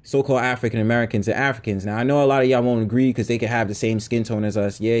so-called African Americans and Africans. Now, I know a lot of y'all won't agree because they can have the same skin tone as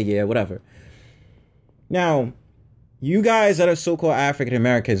us. Yeah, whatever. Now, you guys that are so-called African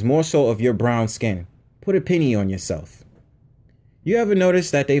Americans, more so of your brown skin, put a penny on yourself. You ever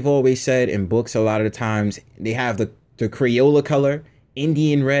notice that they've always said in books a lot of the times they have the Crayola color,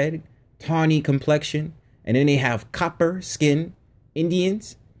 Indian red, tawny complexion, and then they have copper skin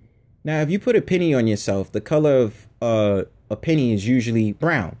Indians? Now, if you put a penny on yourself, the color of a penny is usually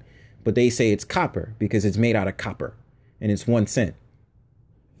brown, but they say it's copper because it's made out of copper and it's 1 cent.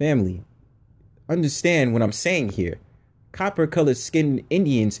 Family, understand what I'm saying here. Copper colored skinned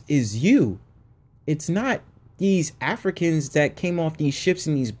Indians is you. It's not these Africans that came off these ships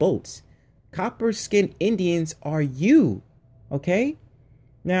and these boats. Copper skinned Indians are you. Okay?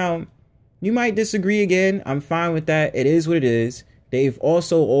 Now, you might disagree again. I'm fine with that. It is what it is. They've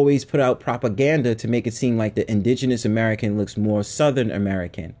also always put out propaganda to make it seem like the indigenous American looks more Southern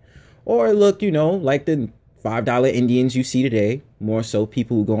American. Or look, like the $5 Indians you see today. More so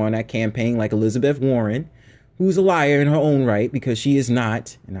people who go on that campaign like Elizabeth Warren, who's a liar in her own right because she is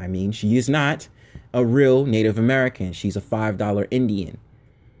not, and I mean she is not, a real Native American. She's a $5 Indian.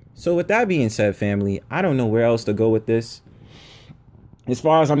 So with that being said, family, I don't know where else to go with this. As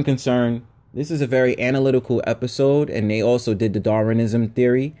far as I'm concerned, this is a very analytical episode, and they also did the Darwinism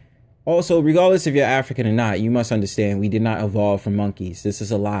theory. Also, regardless if you're African or not, you must understand we did not evolve from monkeys. This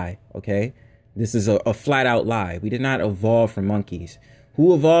is a lie, okay? This is a flat out lie. We did not evolve from monkeys.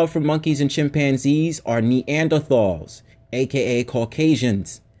 Who evolved from monkeys and chimpanzees are Neanderthals, aka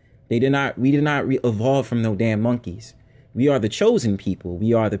Caucasians. We did not evolve from no damn monkeys. We are the chosen people.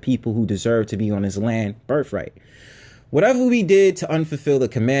 We are the people who deserve to be on this land, birthright. Whatever we did to unfulfill the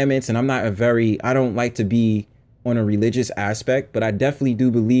commandments, and I don't like to be on a religious aspect, but I definitely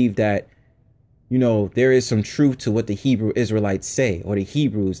do believe that, there is some truth to what the Hebrew Israelites say, or the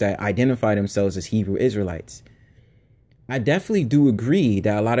Hebrews that identify themselves as Hebrew Israelites. I definitely do agree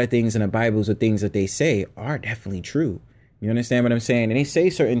that a lot of things in the Bibles or things that they say are definitely true. You understand what I'm saying? And they say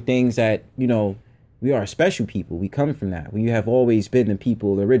certain things that, we are special people. We come from that. We have always been the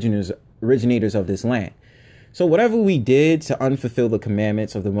people, the originators of this land. So whatever we did to unfulfill the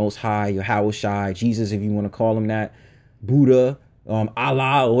commandments of the Most High, Yahweh, Jesus, if you want to call him that, Buddha,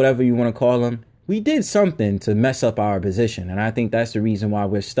 Allah, or whatever you want to call him, we did something to mess up our position. And I think that's the reason why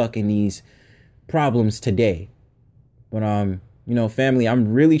we're stuck in these problems today. But, family,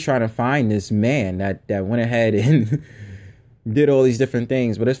 I'm really trying to find this man that went ahead and did all these different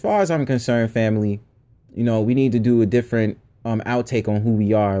things. But as far as I'm concerned, family, we need to do a different outtake on who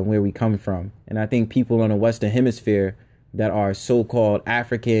we are and where we come from. And I think people on the Western Hemisphere that are so-called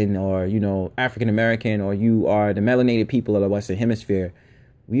African or, African American, or you are the melanated people of the Western Hemisphere,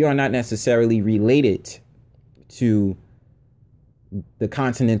 we are not necessarily related to the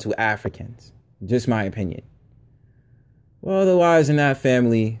continental Africans. Just my opinion. Well, otherwise in that,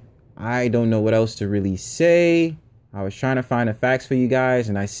 family, I don't know what else to really say. I was trying to find the facts for you guys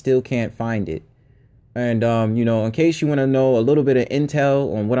and I still can't find it. And, in case you want to know a little bit of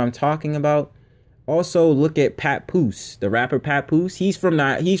intel on what I'm talking about, also look at Papoose, the rapper Papoose. He's from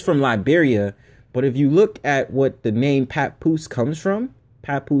Liberia. But if you look at what the name Papoose comes from,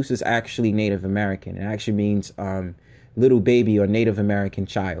 Papoose is actually Native American. It actually means little baby or Native American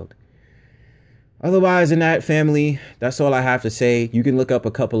child. Otherwise, in that, family, that's all I have to say. You can look up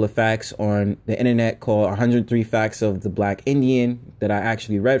a couple of facts on the internet called 103 Facts of the Black Indian that I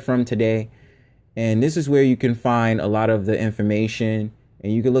actually read from today. And this is where you can find a lot of the information,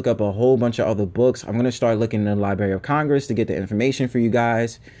 and you can look up a whole bunch of other books. I'm going to start looking in the Library of Congress to get the information for you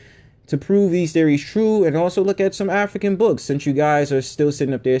guys to prove these theories true, and also look at some African books, since you guys are still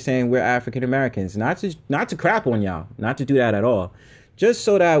sitting up there saying we're African Americans. Not to crap on y'all, not to do that at all. Just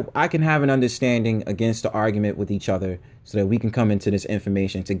so that I can have an understanding against the argument with each other, so that we can come into this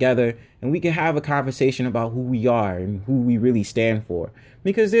information together and we can have a conversation about who we are and who we really stand for.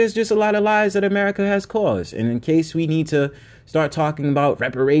 Because there's just a lot of lies that America has caused. And in case we need to start talking about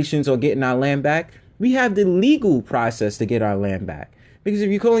reparations or getting our land back, we have the legal process to get our land back. Because if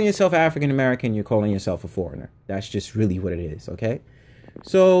you're calling yourself African American, you're calling yourself a foreigner. That's just really what it is, okay?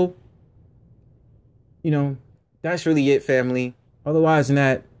 So, that's really it, family. Otherwise than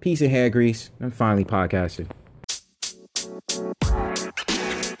that, peace and hair grease. I'm finally podcasting.